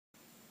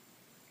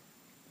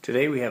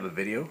Today we have a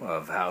video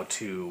of how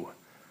to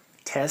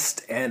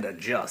test and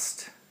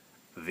adjust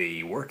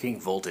the working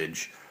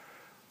voltage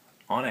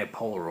on a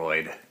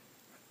Polaroid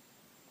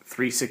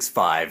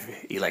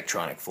 365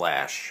 electronic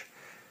flash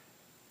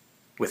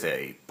with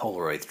a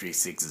Polaroid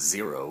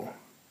 360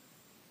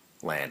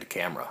 land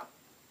camera.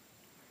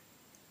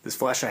 This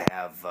flash I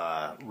have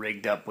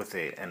rigged up with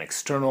an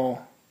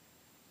external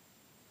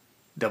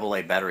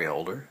AA battery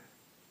holder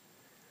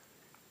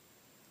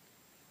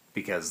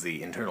because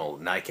the internal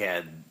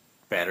NiCad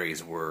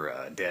batteries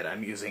were dead.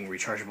 I'm using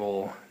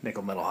rechargeable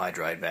nickel metal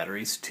hydride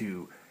batteries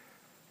to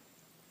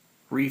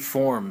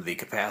reform the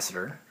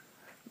capacitor.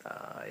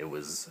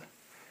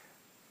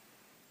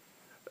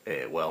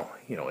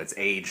 It's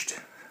aged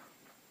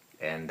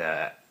and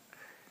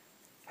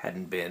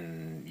hadn't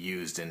been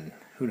used in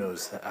who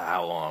knows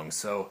how long.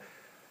 So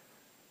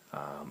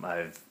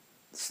I've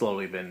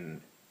slowly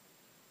been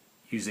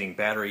using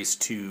batteries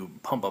to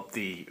pump up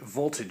the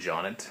voltage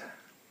on it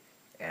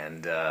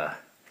and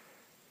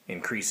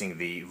increasing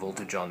the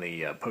voltage on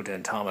the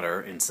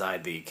potentiometer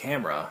inside the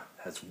camera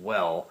as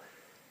well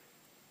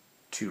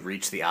to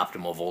reach the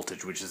optimal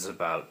voltage, which is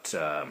about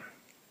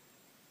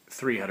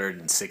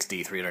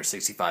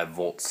 365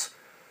 volts.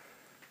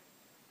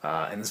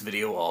 In this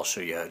video I'll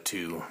show you how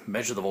to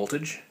measure the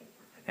voltage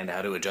and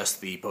how to adjust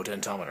the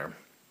potentiometer.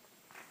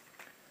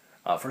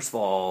 First of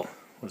all,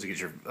 once you get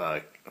your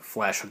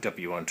flash hooked up,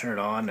 you want to turn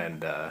it on,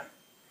 and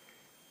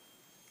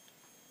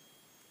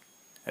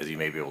as you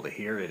may be able to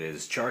hear, it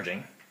is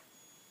charging.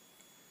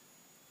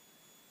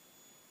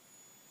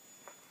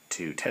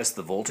 To test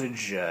the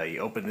voltage, you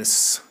open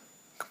this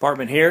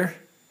compartment here.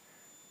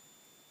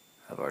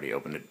 I've already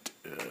opened it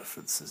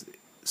for the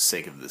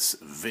sake of this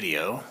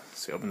video.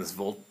 So you open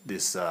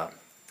this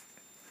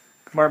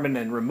compartment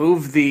and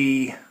remove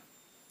the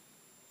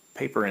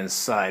paper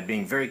inside,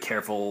 being very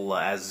careful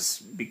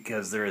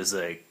because there is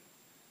a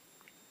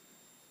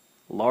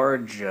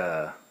large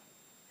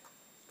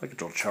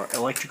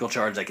electrical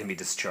charge that can be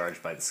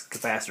discharged by this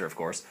capacitor, of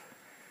course.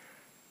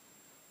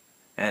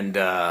 And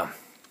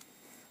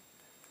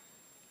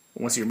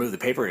once you remove the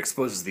paper, it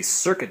exposes the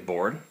circuit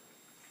board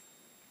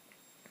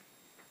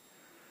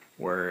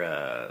where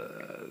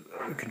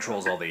it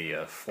controls all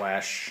the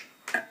flash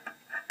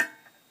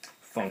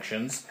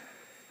functions.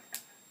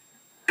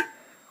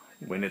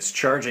 When it's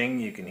charging,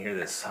 you can hear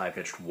this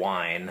high-pitched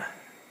whine,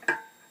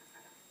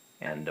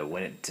 and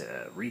when it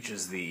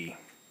reaches the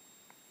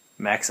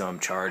maximum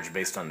charge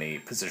based on the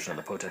position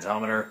of the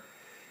potentiometer,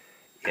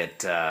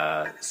 it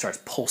starts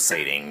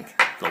pulsating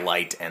the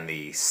light, and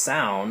the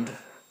sound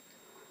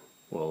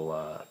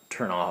will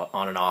turn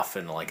on and off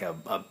in like a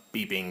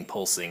beeping,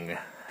 pulsing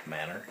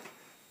manner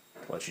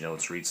to let you know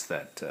it's reached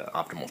that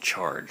optimal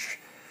charge.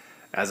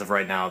 As of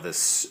right now,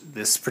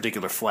 this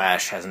particular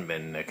flash hasn't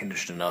been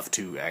conditioned enough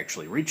to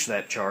actually reach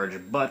that charge,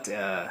 but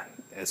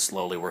it's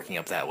slowly working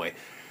up that way.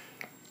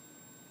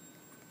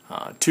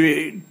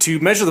 To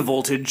measure the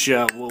voltage,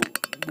 we'll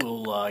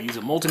use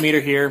a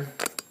multimeter here,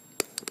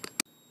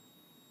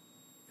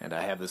 and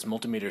I have this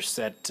multimeter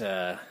set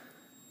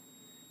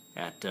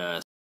at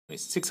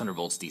 600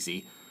 volts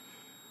DC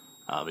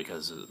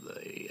because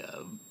the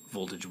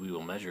voltage we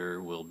will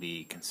measure will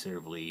be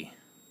considerably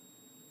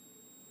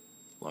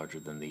larger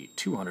than the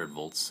 200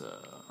 volts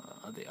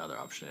the other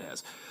option it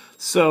has.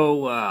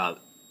 So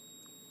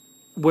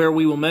where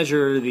we will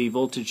measure the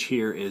voltage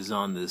here is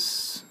on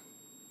this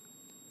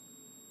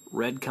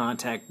red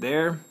contact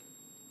there,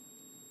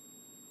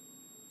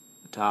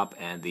 the top,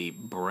 and the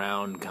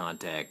brown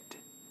contact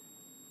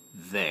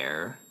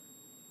there.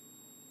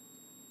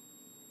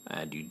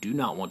 And you do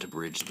not want to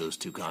bridge those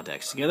two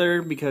contacts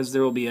together because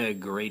there will be a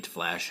great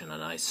flash and a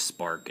nice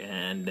spark,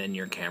 and then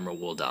your camera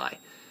will die.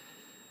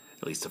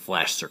 At least the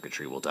flash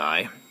circuitry will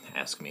die.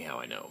 Ask me how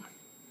I know.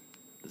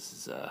 This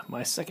is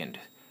my second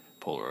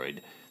Polaroid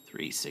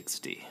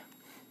 360.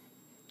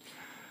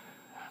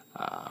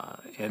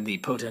 And the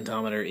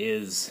potentiometer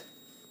is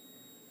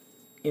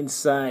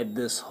inside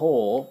this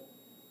hole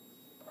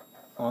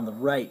on the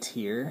right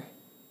here.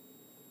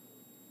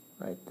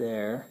 Right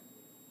there.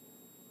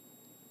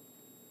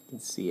 You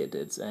can see it.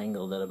 It's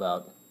angled at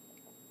about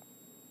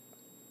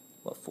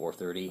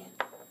 4:30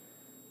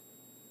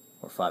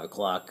 or 5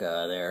 o'clock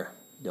there.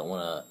 Don't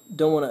want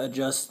to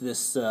adjust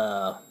this.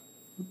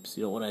 Oops!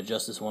 You don't want to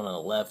adjust this one on the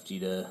left.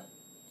 You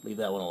leave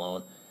that one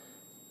alone.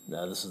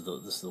 Now this is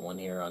the one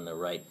here on the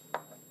right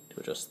to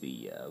adjust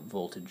the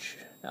voltage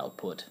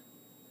output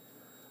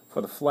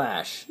for the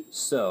flash.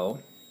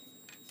 So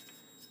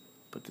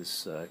put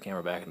this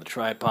camera back in the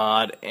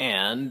tripod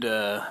and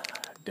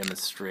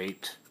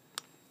demonstrate.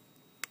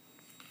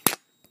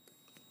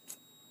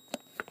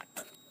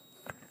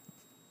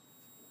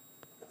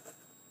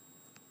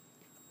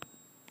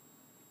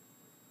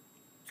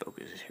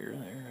 Focus it here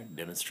and there.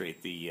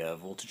 Demonstrate the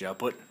voltage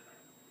output.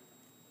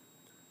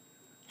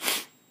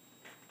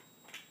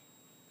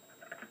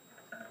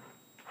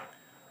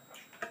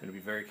 I'm going to be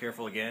very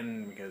careful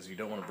again because you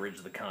don't want to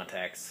bridge the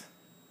contacts.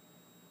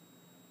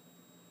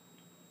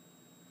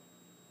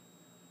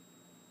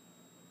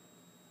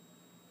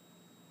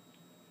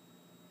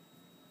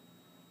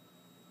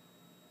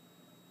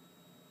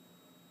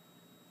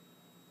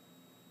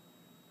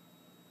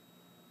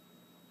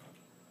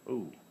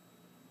 Ooh.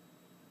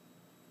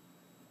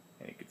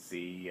 And you can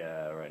see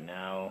right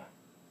now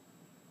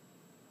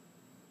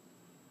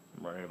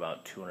I'm running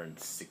about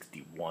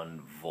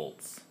 261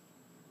 volts,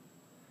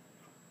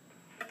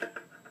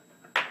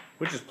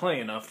 which is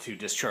plenty enough to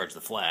discharge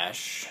the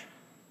flash,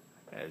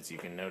 as you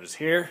can notice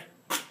here.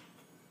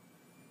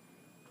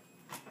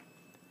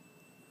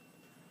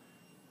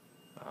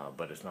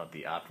 But it's not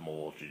the optimal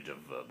voltage of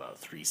about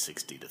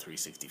 360 to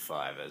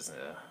 365 as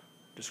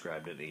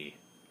described in the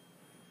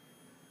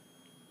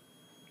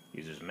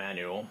user's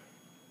manual.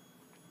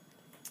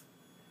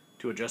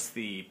 To adjust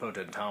the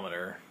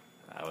potentiometer,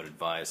 I would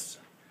advise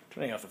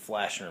turning off the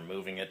flash and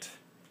removing it,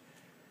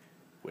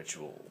 which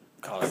will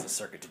cause the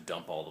circuit to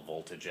dump all the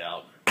voltage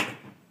out.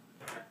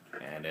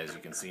 And as you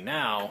can see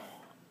now,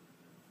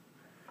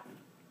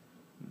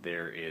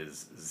 there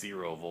is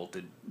 0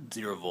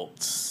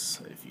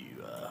 volts if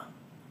you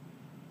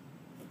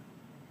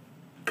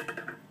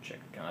check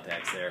the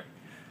contacts there.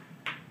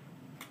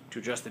 To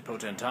adjust the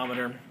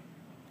potentiometer,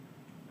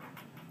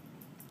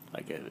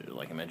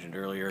 like I mentioned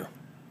earlier,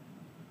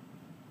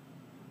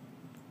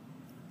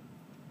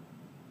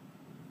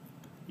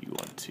 you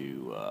want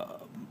to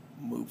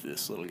move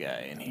this little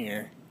guy in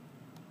here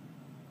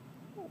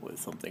with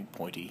something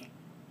pointy,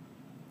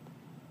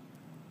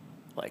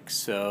 like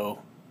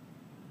so.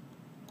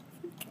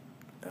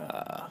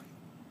 Back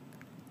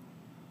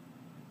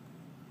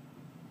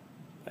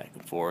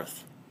and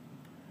forth.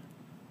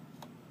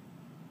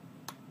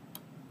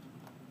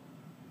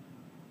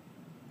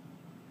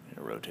 And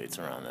it rotates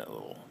around that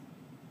little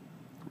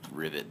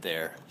rivet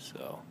there,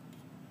 so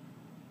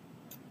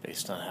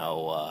based on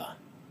how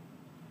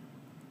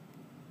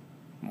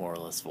more or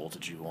less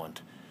voltage you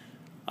want.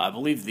 I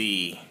believe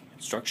the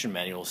instruction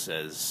manual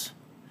says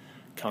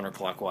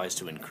counterclockwise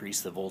to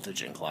increase the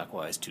voltage and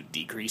clockwise to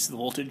decrease the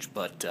voltage,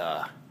 but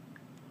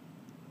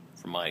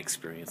from my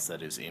experience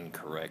that is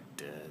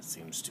incorrect. It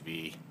seems to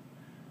be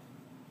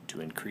to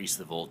increase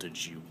the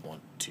voltage you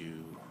want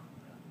to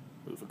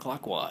move it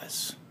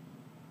clockwise.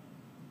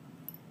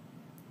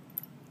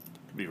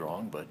 Could be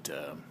wrong, but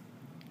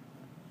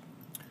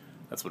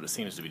that's what it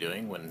seems to be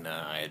doing when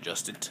I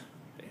adjust it.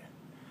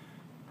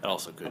 It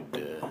also could,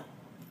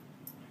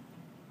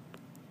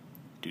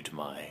 due to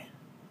my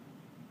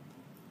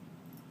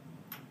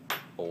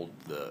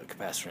the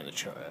capacitor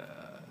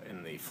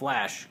in the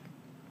flash,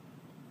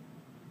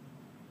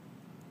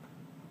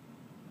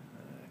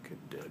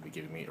 could be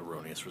giving me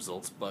erroneous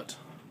results, but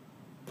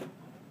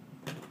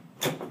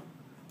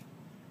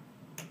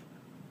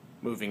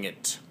moving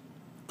it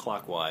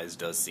clockwise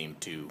does seem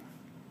to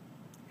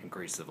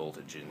increase the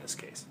voltage in this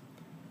case.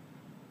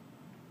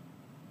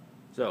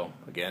 So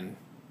again,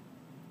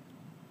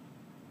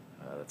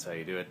 that's how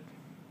you do it,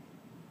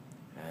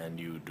 and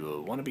you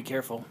do want to be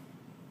careful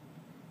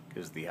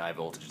because the high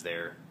voltage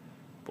there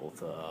both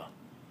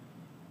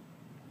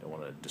don't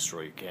want to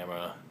destroy your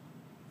camera,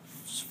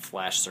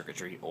 flash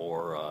circuitry,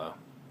 or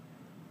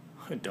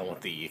don't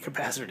want the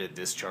capacitor to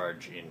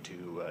discharge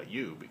into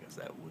you, because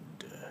that would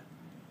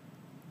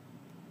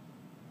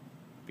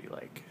be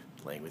like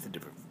playing with a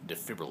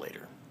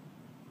defibrillator.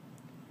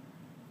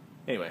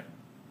 Anyway,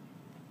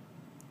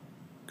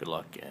 good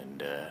luck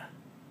and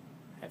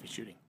happy shooting.